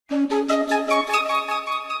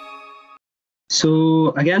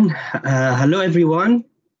So again, hello everyone.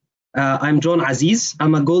 I'm John Aziz.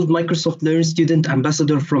 I'm a Gold Microsoft Learn Student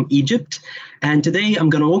Ambassador from Egypt. And today I'm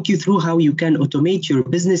going to walk you through how you can automate your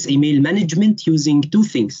business email management using two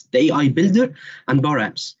things, the AI Builder and Power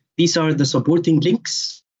Apps. These are the supporting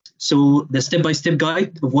links. So the step-by-step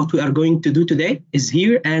guide of what we are going to do today is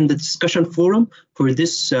here, and the discussion forum for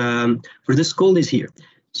this call is here.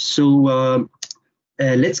 So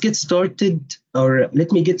let's get started, or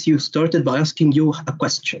let me get you started by asking you a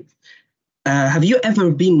question. Have you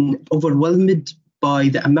ever been overwhelmed by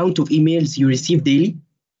the amount of emails you receive daily?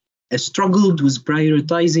 Struggled with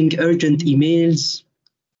prioritizing urgent emails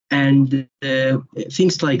and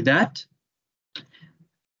things like that?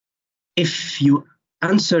 If you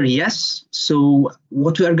answer yes, so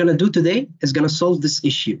what we are going to do today is going to solve this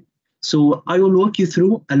issue. So I will walk you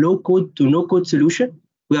through a low-code to no-code solution.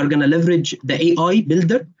 We are going to leverage the AI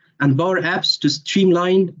Builder and Power Apps to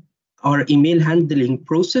streamline our email handling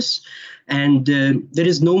process. And there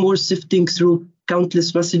is no more sifting through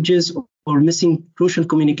countless messages or missing crucial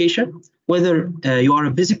communication. Whether you are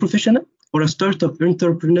a busy professional or a startup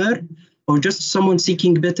entrepreneur or just someone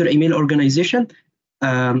seeking better email organization,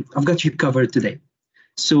 I've got you covered today.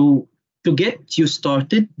 So to get you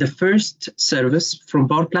started, the first service from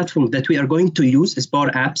Power Platform that we are going to use is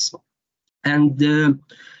Power Apps. And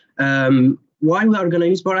why we are going to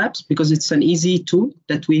use Power Apps? Because it's an easy tool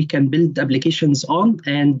that we can build applications on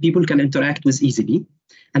and people can interact with easily.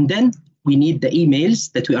 And then we need the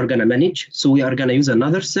emails that we are going to manage. So we are going to use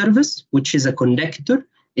another service, which is a connector.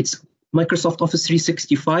 It's Microsoft Office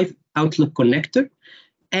 365 Outlook connector.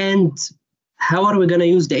 And how are we going to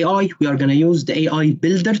use the AI? We are going to use the AI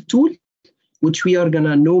Builder tool, which we are going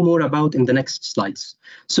to know more about in the next slides.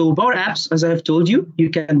 So Power Apps, as I have told you,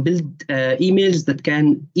 you can build emails that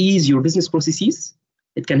can ease your business processes.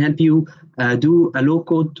 It can help you do a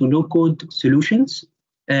low-code to no-code solutions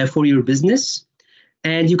for your business.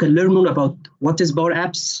 And you can learn more about what is Power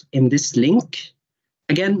Apps in this link.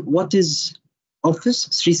 Again, what is Office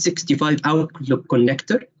 365 Outlook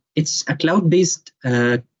Connector? It's a cloud-based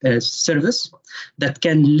service that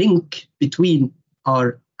can link between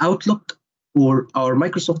our Outlook or our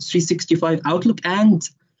Microsoft 365 Outlook and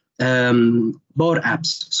Power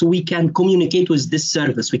Apps. So we can communicate with this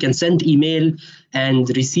service. We can send email and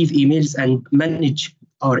receive emails and manage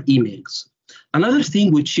our emails. Another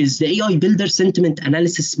thing, which is the AI Builder Sentiment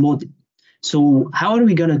Analysis Model. So how are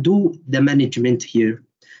we going to do the management here?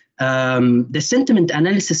 The Sentiment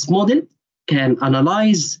Analysis Model can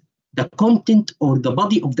analyze the content or the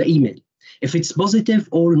body of the email, if it's positive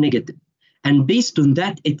or negative. And based on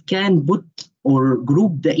that, it can put or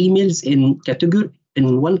group the emails in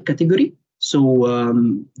one category. So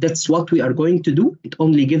that's what we are going to do. It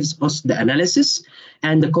only gives us the analysis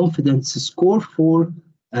and the confidence score for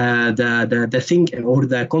the thing or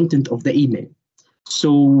the content of the email.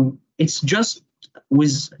 So it's just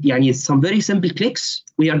with some very simple clicks,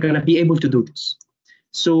 we are going to be able to do this.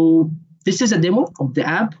 So this is a demo of the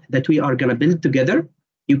app that we are going to build together.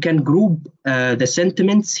 You can group the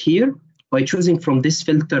sentiments here by choosing from this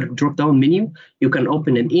filter drop-down menu. You can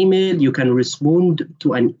open an email, you can respond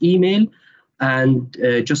to an email, and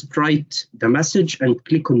just write the message and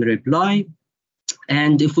click on reply.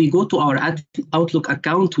 And if we go to our Outlook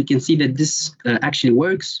account, we can see that this actually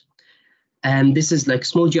works. And this is like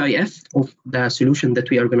small GIF of the solution that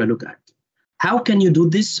we are going to look at. How can you do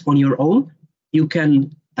this on your own? You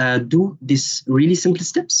can do these really simple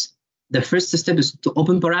steps. The first step is to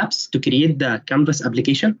open Power Apps to create the Canvas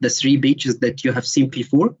application, the 3 pages that you have seen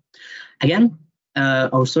before. Again,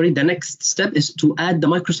 the next step is to add the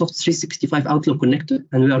Microsoft 365 Outlook connector,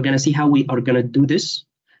 and we are going to see how we are going to do this,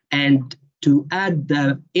 and to add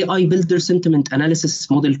the AI Builder Sentiment Analysis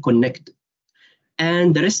Model connector.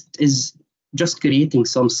 And the rest is just creating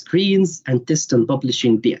some screens and test and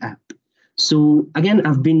publishing the app. So again,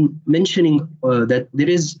 I've been mentioning that there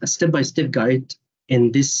is a step-by-step guide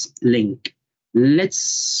in this link.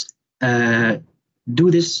 Let's do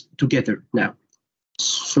this together now.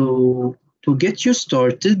 So to get you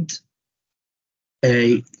started,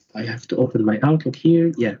 I have to open my Outlook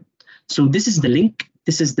here. Yeah. So this is the link.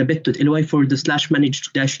 This is the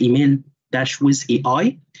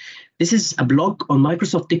bit.ly/manage-email-with-AI. This is a blog on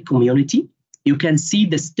Microsoft Tech Community. You can see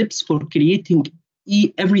the steps for creating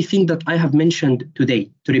everything that I have mentioned today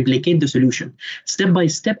to replicate the solution, step by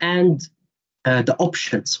step, and the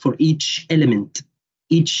options for each element,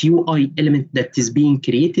 each UI element that is being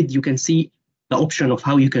created. You can see the option of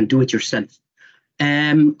how you can do it yourself.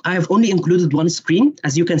 I have only included one screen.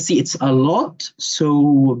 As you can see, it's a lot.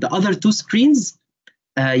 So the other 2 screens,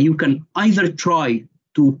 you can either try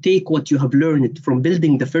to take what you have learned from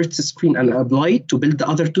building the first screen and apply it to build the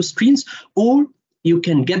other two screens, or you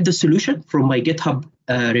can get the solution from my GitHub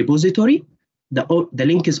repository. The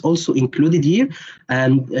link is also included here,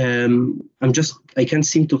 and I can't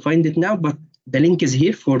seem to find it now, but the link is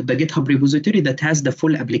here for the GitHub repository that has the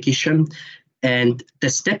full application and the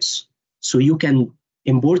steps, so you can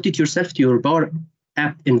import it yourself to your Power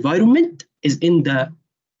App environment, is in the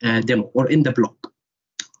demo or in the blog.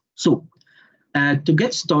 So to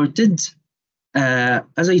get started,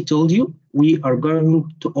 as I told you, we are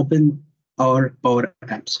going to open our Power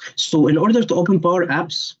Apps. So in order to open Power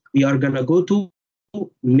Apps, we are going to go to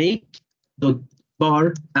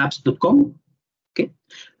make.powerapps.com, okay?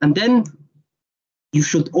 And then you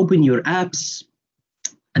should open your apps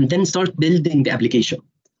and then start building the application.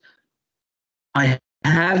 I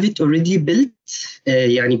have it already built.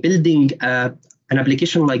 Building an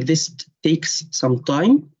application like this takes some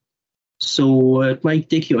time. So it might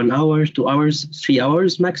take you an hour, 2 hours, 3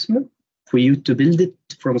 hours maximum for you to build it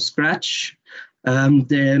from scratch.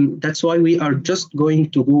 That's why we are just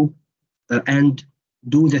going to go and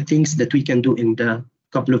do the things that we can do in the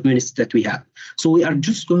couple of minutes that we have. So we are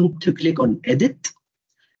just going to click on edit,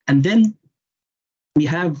 and then we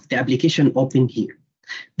have the application open here.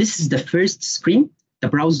 This is the first screen, the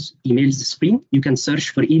browse emails screen. You can search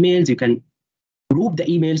for emails, you can group the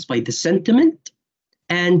emails by the sentiment,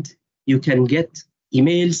 and you can get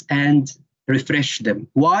emails and refresh them.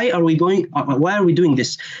 Why are we doing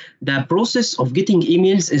this? The process of getting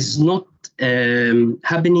emails is not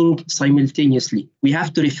happening simultaneously. We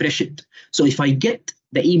have to refresh it. So if I get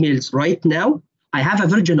the emails right now, I have a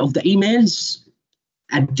version of the emails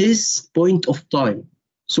at this point of time.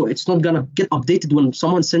 So it's not gonna get updated when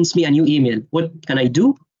someone sends me a new email. What can I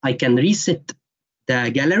do? I can reset the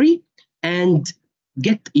gallery and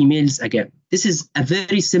get emails again. This is a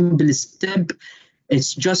very simple step.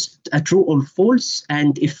 It's just a true or false.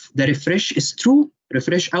 And if the refresh is true,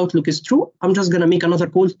 refresh Outlook is true, I'm just gonna make another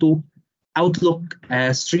call to Outlook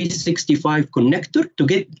 365 connector to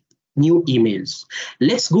get new emails.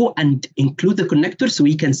 Let's go and include the connector so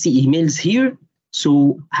we can see emails here.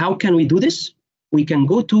 So how can we do this? We can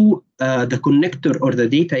go to the connector or the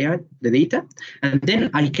data, and then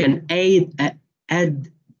I can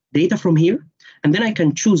add data from here, and then I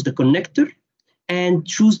can choose the connector and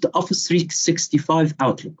choose the Office 365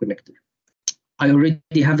 Outlook connector. I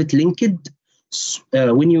already have it linked.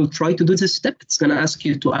 When you try to do this step, it's going to ask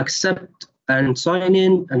you to accept and sign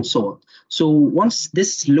in and so on. So once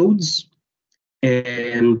this loads,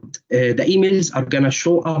 and the emails are going to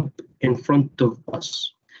show up in front of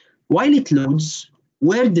us. While it loads,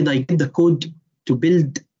 where did I get the code to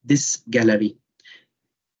build this gallery?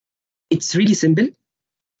 It's really simple.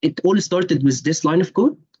 It all started with this line of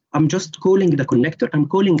code. I'm just calling the connector. I'm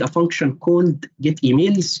calling a function called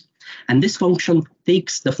getEmails, and this function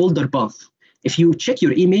takes the folder path. If you check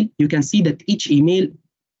your email, you can see that each email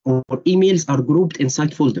or emails are grouped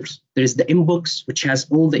inside folders. There is the inbox, which has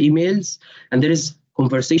all the emails, and there is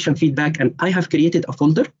conversation feedback, and I have created a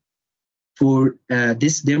folder for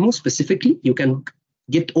this demo specifically. You can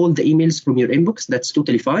get all the emails from your inbox. That's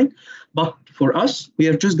totally fine. But for us, we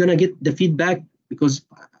are just going to get the feedback because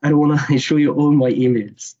I don't want to show you all my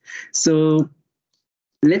emails. So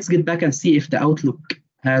let's get back and see if the Outlook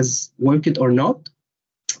has worked or not.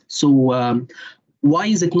 So why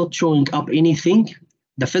is it not showing up anything?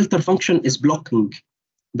 The filter function is blocking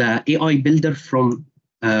the AI builder from,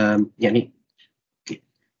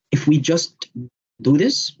 if we just do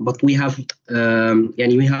this, but we have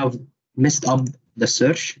messed up the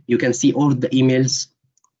search. You can see all the emails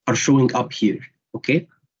are showing up here, okay?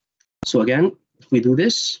 So again, if we do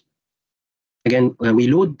this, again, we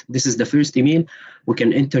load, this is the first email. We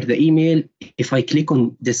can enter the email. If I click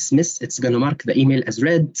on dismiss, it's gonna mark the email as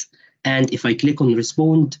read. And if I click on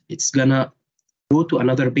respond, it's gonna go to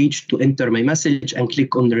another page to enter my message and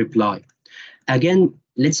click on the reply. Again,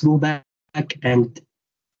 let's go back and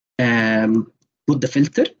put the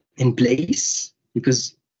filter in place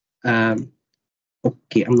because,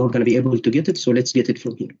 okay, I'm not gonna be able to get it. So let's get it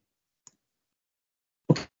from here.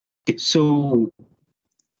 Okay, so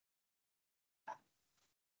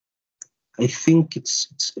I think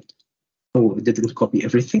oh, it didn't copy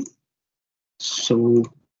everything. So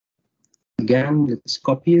again, let's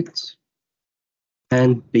copy it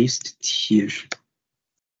and paste it here.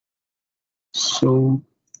 So,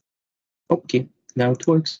 okay, now it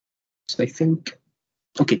works, I think.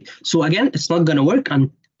 Okay, so again, it's not gonna work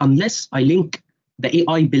unless I link the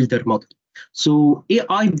AI Builder model. So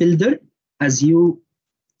AI Builder, as you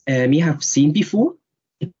may have seen before,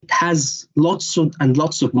 it has lots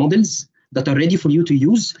of models. that are ready for you to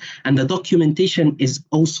use, and the documentation is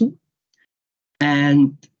awesome.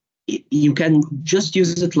 And you can just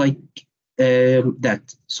use it like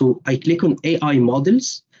that. So I click on AI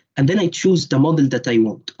models, and then I choose the model that I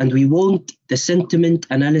want. And we want the sentiment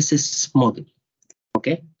analysis model,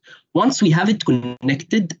 okay? Once we have it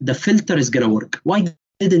connected, the filter is gonna work. Why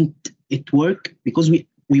didn't it work? Because we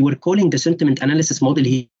were calling the sentiment analysis model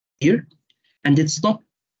here, and it's not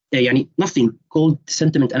nothing called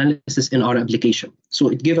sentiment analysis in our application. So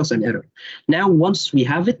it gave us an error. Now, once we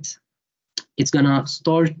have it, it's gonna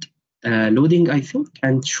start loading, I think,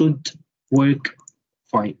 and should work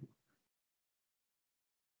fine.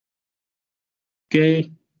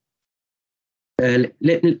 Okay. Let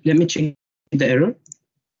me check the error.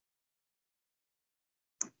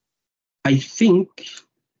 I think,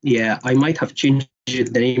 yeah, I might have changed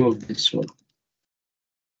the name of this one.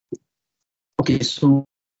 Okay, so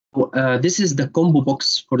this is the combo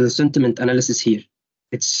box for the sentiment analysis here.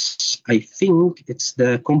 I think it's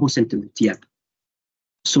the combo sentiment, yeah.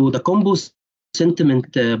 So the combo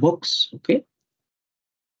sentiment box, okay.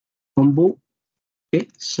 Combo, okay,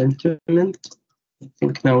 sentiment. I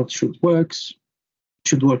think now it should work.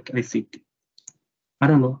 Should work, I think. I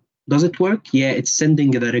don't know. Does it work? Yeah, it's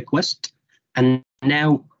sending the request, and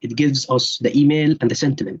now it gives us the email and the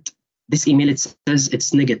sentiment. This email, it says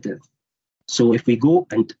it's negative. So if we go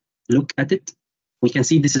and look at it, we can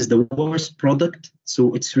see this is the worst product.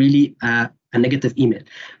 So it's really a negative email.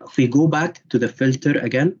 If we go back to the filter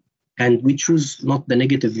again, and we choose not the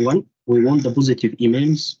negative one, we want the positive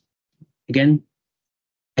emails. Again,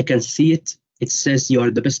 I can see it. It says you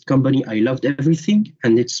are the best company. I loved everything,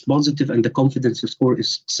 and it's positive, and the confidence score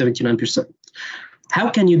is 79%.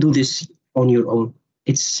 How can you do this on your own?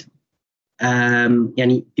 It's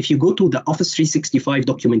if you go to the Office 365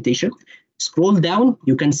 documentation, scroll down,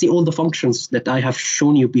 you can see all the functions that I have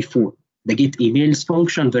shown you before. The get emails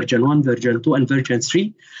function, version 1, version 2, and version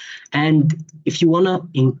 3. And if you want to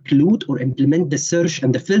include or implement the search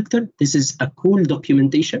and the filter, this is a cool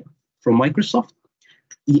documentation from Microsoft.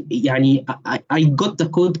 I got the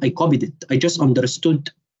code, I copied it. I just understood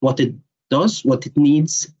what it does, what it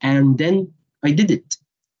needs, and then I did it.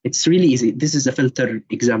 It's really easy. This is a filter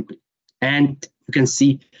example. And you can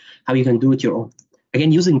see how you can do it your own.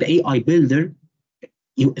 Again, using the AI builder,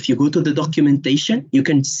 if you go to the documentation, you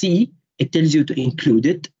can see it tells you to include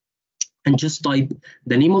it, and just type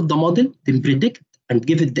the name of the model, then predict and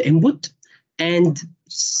give it the input, and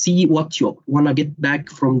see what you want to get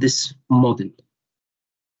back from this model.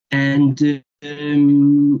 And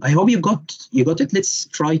I hope you got it. Let's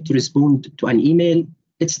try to respond to an email.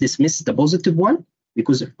 Let's dismiss the positive one,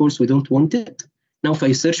 because of course we don't want it. Now, if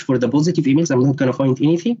I search for the positive emails, I'm not going to find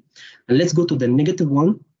anything. And let's go to the negative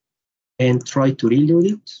one and try to reload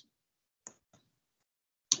it.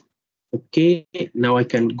 Okay, now I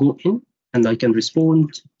can go in and I can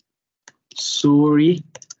respond. Sorry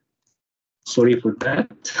for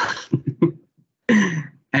that.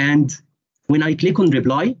 And when I click on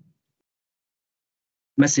reply,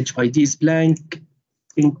 message ID is blank.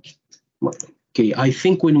 Okay, I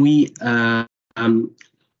think when we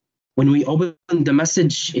open the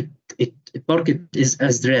message, it marked it is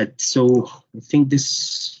as read. So I think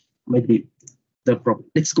this might be the problem.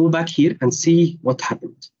 Let's go back here and see what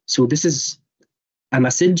happened. So this is a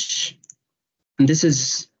message, and this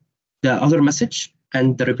is the other message,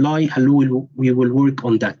 and the reply, hello, we will work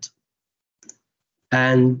on that.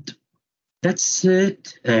 And that's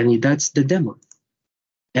it, and that's the demo.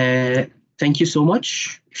 Thank you so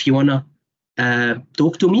much. If you wanna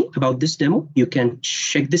talk to me about this demo, you can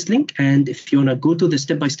check this link, and if you wanna go to the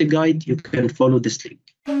step-by-step guide, you can follow this link.